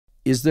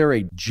Is there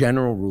a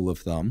general rule of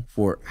thumb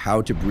for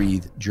how to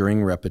breathe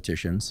during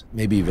repetitions,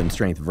 maybe even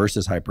strength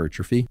versus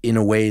hypertrophy, in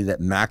a way that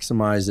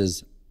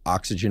maximizes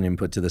oxygen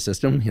input to the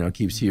system,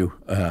 keeps you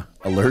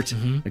alert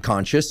and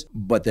conscious,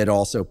 but that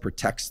also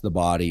protects the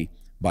body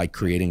by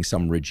creating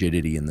some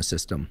rigidity in the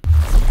system?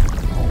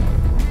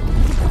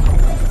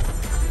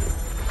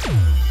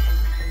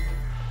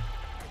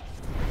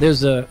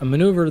 There's a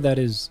maneuver that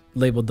is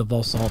labeled the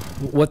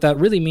Valsalva. What that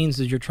really means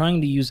is you're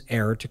trying to use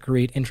air to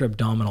create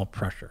intra-abdominal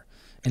pressure.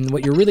 And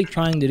what you're really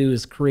trying to do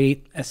is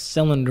create a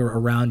cylinder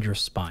around your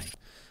spine.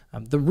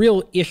 The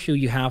real issue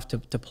you have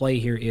to play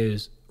here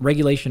is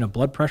regulation of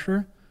blood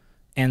pressure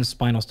and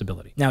spinal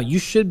stability. Now, you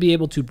should be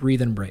able to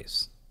breathe and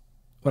brace.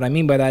 What I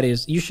mean by that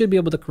is you should be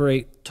able to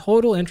create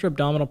total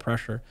intra-abdominal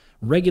pressure,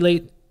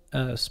 regulate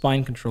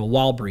spine control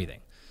while breathing.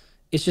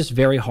 It's just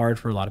very hard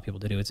for a lot of people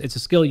to do. It's a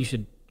skill you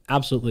should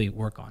absolutely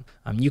work on.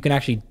 You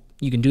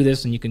can do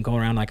this, and you can go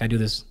around like I do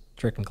this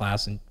trick in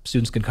class, and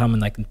students can come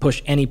and like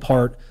push any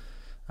part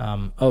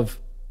of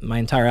my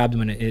entire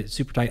abdomen. It's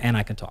super tight, and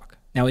I can talk.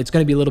 Now, it's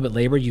going to be a little bit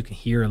labored. You can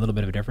hear a little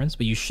bit of a difference,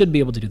 but you should be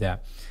able to do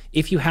that.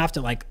 If you have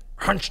to like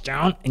hunch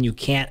down and you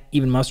can't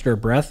even muster a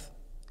breath,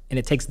 and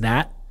it takes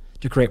that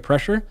to create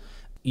pressure,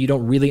 you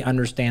don't really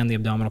understand the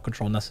abdominal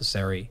control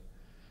necessary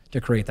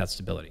to create that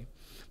stability.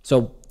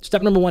 So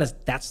step number one is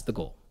that's the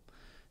goal.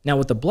 Now,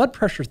 with the blood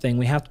pressure thing,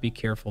 we have to be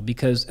careful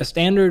because a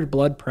standard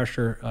blood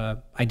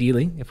pressure,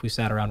 ideally, if we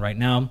sat around right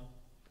now,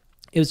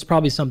 is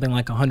probably something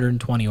like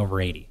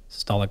 120/80,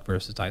 systolic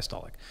versus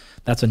diastolic.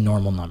 That's a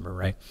normal number,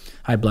 right?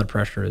 High blood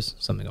pressure is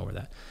something over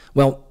that.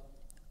 Well,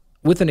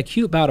 with an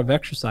acute bout of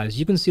exercise,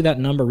 you can see that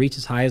number reach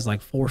as high as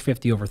like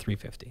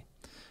 450/350,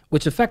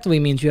 which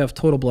effectively means you have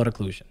total blood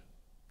occlusion,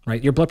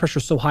 right? Your blood pressure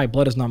is so high,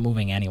 blood is not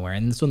moving anywhere.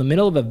 And so in the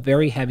middle of a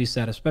very heavy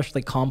set,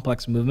 especially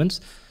complex movements,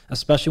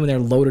 especially when they're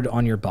loaded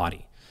on your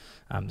body,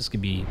 this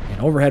could be an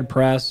overhead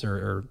press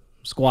or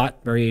squat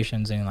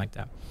variations, anything like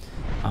that.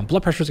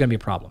 Blood pressure is going to be a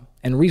problem.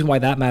 And the reason why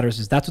that matters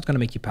is that's what's going to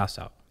make you pass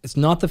out. It's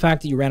not the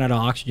fact that you ran out of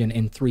oxygen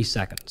in 3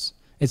 seconds.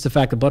 It's the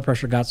fact that blood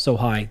pressure got so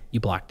high, you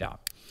blacked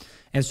out.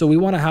 And so we're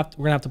going to have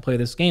to play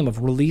this game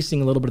of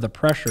releasing a little bit of the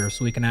pressure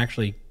so we can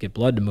actually get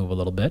blood to move a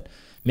little bit,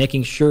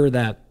 making sure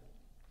that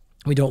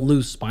we don't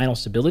lose spinal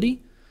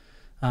stability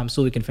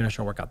so we can finish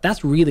our workout.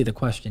 That's really the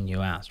question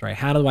you asked, right?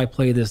 How do I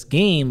play this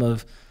game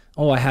of,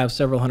 oh, I have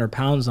several hundred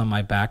pounds on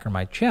my back or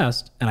my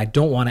chest, and I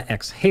don't want to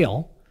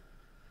exhale,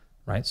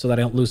 right, so that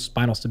I don't lose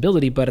spinal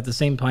stability, but at the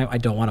same time, I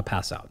don't want to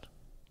pass out,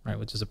 right,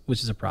 which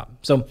is a problem.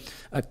 So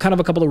kind of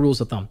a couple of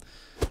rules of thumb.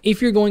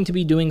 If you're going to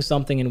be doing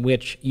something in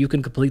which you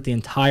can complete the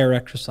entire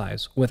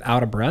exercise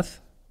without a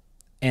breath,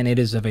 and it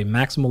is of a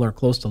maximal or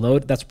close to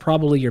load, that's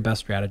probably your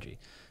best strategy.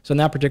 So in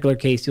that particular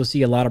case, you'll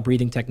see a lot of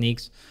breathing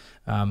techniques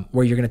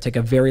where you're going to take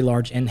a very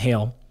large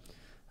inhale.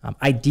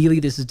 Ideally,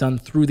 this is done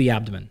through the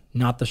abdomen,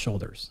 not the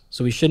shoulders.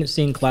 So we shouldn't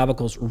see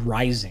clavicles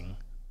rising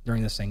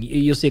during this thing.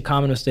 You'll see a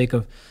common mistake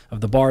of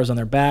the bars on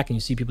their back, and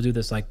you see people do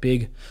this like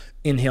big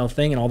inhale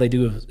thing, and all they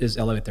do is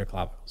elevate their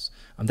clavicles.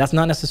 That's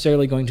not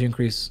necessarily going to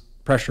increase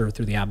pressure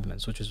through the abdomen,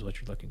 which is what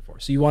you're looking for.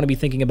 So you want to be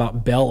thinking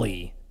about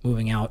belly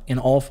moving out in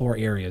all 4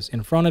 areas,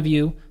 in front of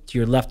you, to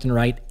your left and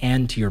right,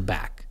 and to your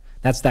back.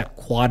 That's that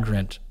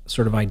quadrant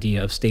sort of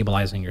idea of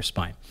stabilizing your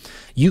spine.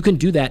 You can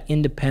do that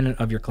independent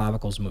of your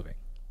clavicles moving.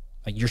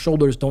 Like your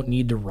shoulders don't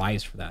need to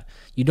rise for that.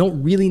 You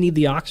don't really need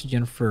the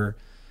oxygen for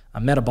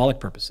metabolic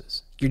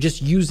purposes. You're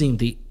just using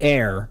the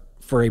air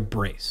for a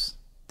brace.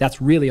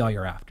 That's really all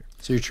you're after.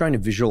 So you're trying to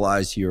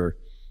visualize your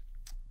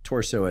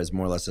torso as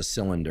more or less a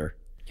cylinder.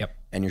 Yep.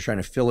 And you're trying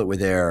to fill it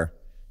with air.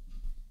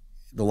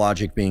 The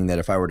logic being that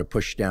if I were to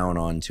push down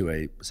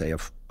onto say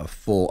a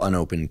full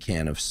unopened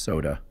can of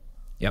soda,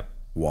 yep,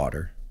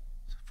 water,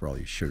 for all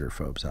you sugar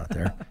phobes out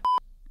there,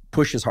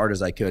 push as hard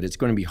as I could, it's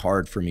going to be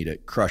hard for me to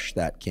crush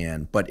that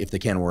can. But if the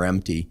can were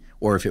empty,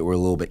 or if it were a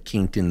little bit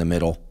kinked in the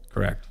middle,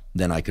 correct,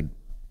 then I could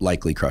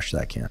likely crush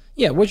that can.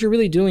 Yeah, what you're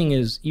really doing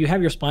is you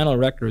have your spinal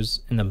erectors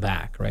in the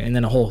back, right? And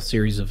then a whole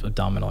series of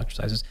abdominal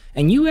exercises.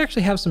 And you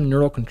actually have some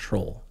neural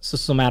control,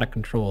 somatic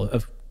control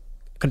of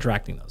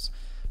contracting those.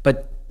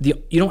 But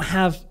you don't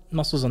have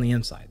muscles on the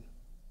inside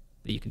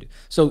that you can do.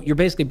 So you're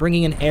basically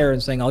bringing in air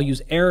and saying, I'll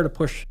use air to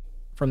push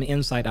from the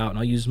inside out, and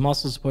I'll use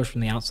muscles to push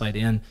from the outside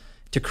in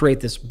to create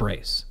this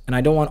brace. And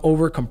I don't want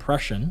over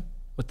compression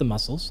with the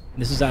muscles.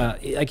 This is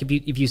like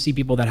if you see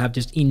people that have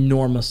just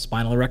enormous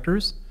spinal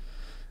erectors,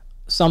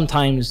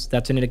 sometimes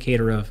that's an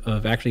indicator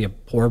of actually a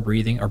poor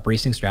breathing or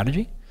bracing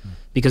strategy,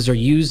 because they're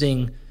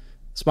using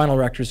spinal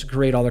erectors to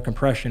create all their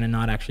compression and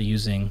not actually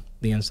using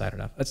the inside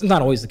enough. That's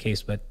not always the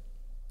case, but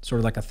sort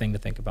of like a thing to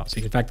think about.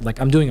 So in fact, like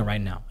I'm doing it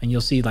right now, and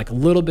you'll see like a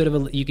little bit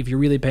of if you're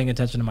really paying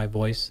attention to my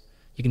voice,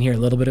 you can hear a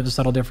little bit of a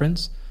subtle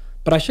difference,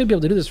 but I should be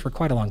able to do this for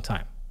quite a long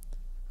time,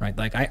 right?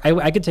 Like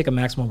I could take a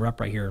maximum rep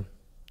right here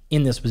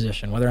in this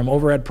position, whether I'm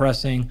overhead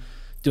pressing,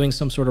 doing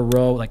some sort of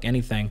row, like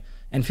anything,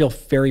 and feel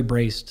very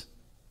braced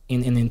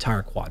in the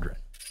entire quadrant.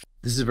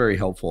 This is very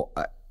helpful.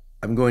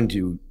 I'm going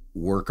to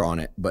work on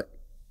it, but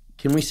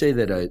can we say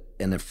that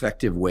an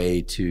effective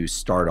way to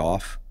start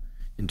off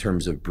in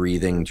terms of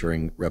breathing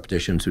during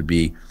repetitions would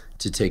be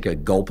to take a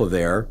gulp of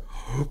air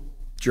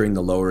during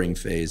the lowering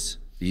phase,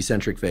 the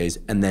eccentric phase,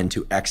 and then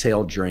to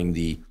exhale during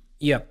the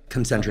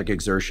concentric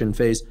exertion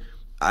phase.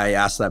 I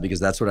ask that because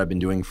that's what I've been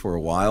doing for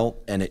a while,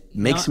 and it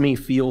makes me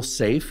feel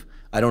safe.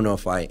 I don't know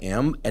if I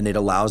am, and it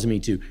allows me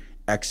to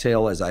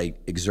exhale as I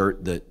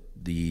exert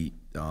the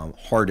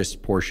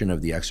hardest portion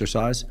of the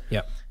exercise.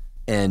 Yeah.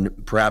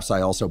 And perhaps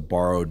I also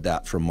borrowed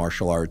that from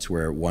martial arts,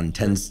 where one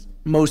tends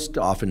most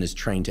often is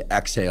trained to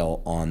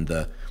exhale on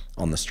the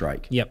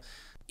strike. Yep.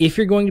 If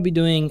you're going to be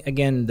doing,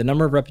 again, the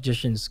number of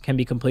repetitions can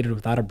be completed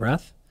without a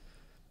breath,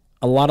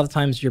 a lot of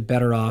times you're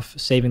better off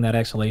saving that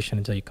exhalation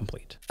until you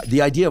complete.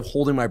 The idea of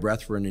holding my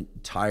breath for an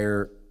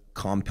entire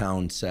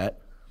compound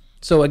set.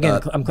 So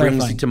again, I'm clarifying.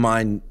 Brings to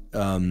mind,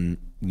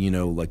 you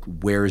know, like,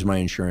 where is my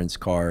insurance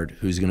card?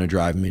 Who's going to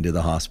drive me to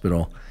the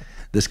hospital?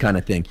 This kind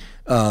of thing.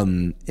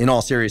 In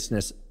all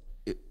seriousness,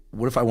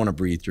 what if I want to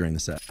breathe during the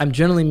set? I'm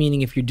generally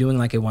meaning if you're doing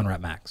like a 1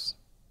 rep max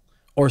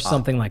or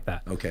something like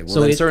that. Okay, well,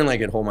 so then certainly I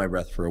could hold my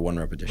breath for a 1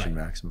 repetition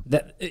maximum.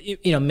 That,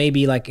 you know,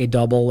 maybe like a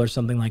double or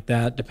something like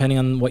that, depending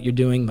on what you're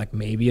doing, like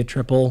maybe a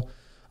triple.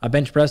 A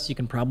bench press, you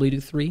can probably do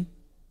 3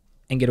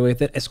 and get away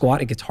with it. A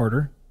squat, it gets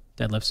harder.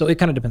 Deadlift, so it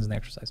kind of depends on the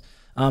exercise.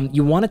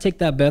 You want to take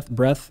that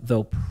breath,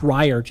 though,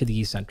 prior to the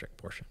eccentric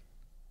portion,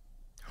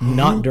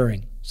 not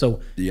during.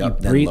 So you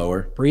breathe, then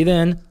lower. Breathe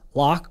in,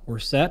 lock, we're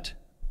set,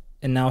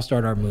 and now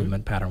start our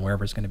movement pattern,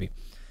 wherever it's going to be.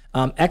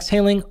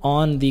 Exhaling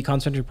on the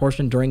concentric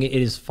portion during it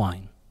is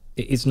fine.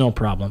 It's no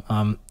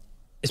problem,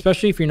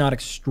 especially if you're not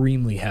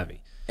extremely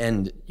heavy.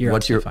 And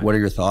what are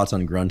your thoughts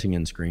on grunting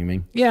and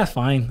screaming? Yeah,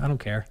 fine. I don't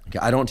care. Okay,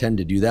 I don't tend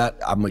to do that.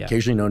 I'm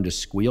occasionally known to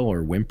squeal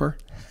or whimper.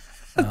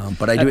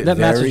 But I do that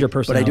matches your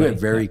personality. But I do it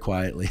very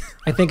quietly.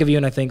 I think of you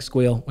and I think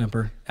squeal,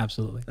 whimper.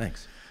 Absolutely.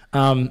 Thanks.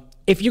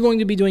 If you're going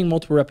to be doing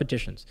multiple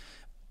repetitions,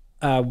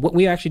 what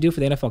we actually do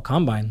for the NFL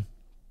Combine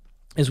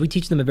is we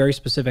teach them a very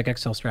specific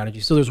exhale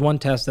strategy. So there's one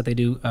test that they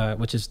do,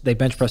 which is they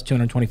bench press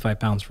 225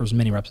 pounds for as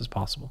many reps as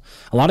possible.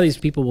 A lot of these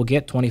people will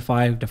get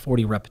 25 to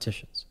 40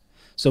 repetitions.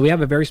 So we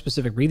have a very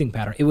specific breathing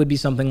pattern. It would be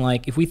something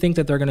like, if we think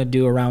that they're going to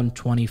do around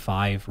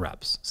 25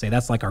 reps, say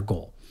that's like our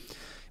goal,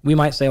 we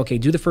might say, okay,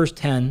 do the first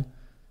 10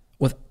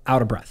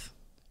 without a breath,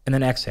 and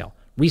then exhale,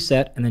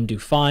 reset, and then do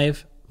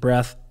 5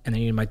 breath, and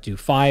then you might do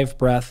 5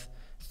 breath,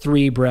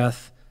 3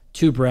 breath,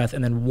 2 breath,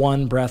 and then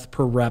 1 breath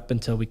per rep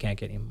until we can't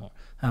get any more.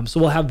 So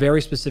we'll have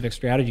very specific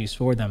strategies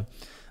for them.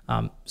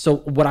 So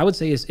what I would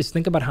say is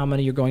think about how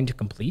many you're going to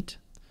complete,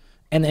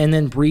 and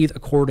then breathe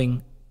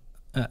according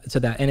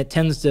to that. And it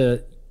tends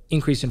to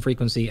increase in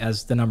frequency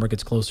as the number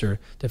gets closer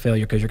to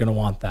failure, because you're going to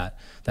want that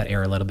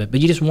air a little bit.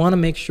 But you just want to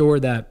make sure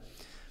that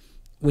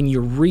when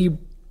you're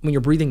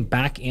breathing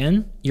back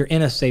in, you're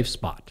in a safe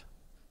spot.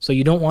 So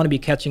you don't want to be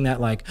catching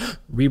that like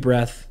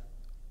rebreath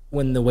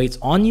when the weight's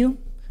on you.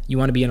 You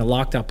want to be in a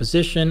locked out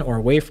position or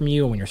away from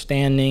you, or when you're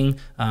standing.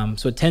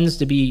 So it tends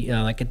to be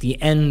like at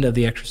the end of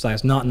the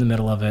exercise, not in the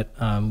middle of it,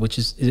 which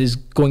is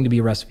going to be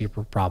a recipe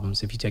for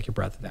problems if you take your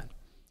breath then.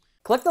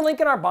 Click the link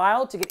in our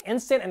bio to get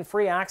instant and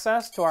free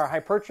access to our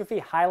Hypertrophy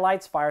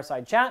Highlights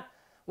Fireside Chat,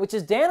 which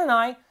is Dan and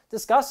I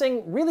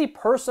discussing really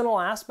personal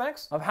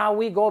aspects of how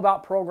we go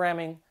about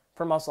programming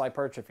for muscle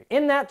hypertrophy.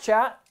 In that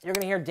chat, you're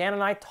going to hear Dan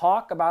and I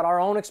talk about our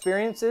own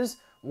experiences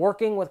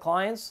working with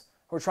clients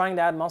who are trying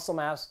to add muscle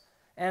mass,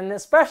 and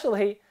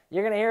especially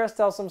you're going to hear us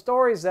tell some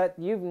stories that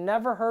you've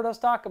never heard us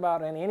talk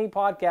about in any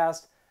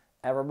podcast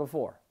ever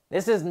before.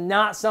 This is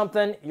not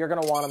something you're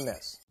going to want to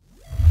miss.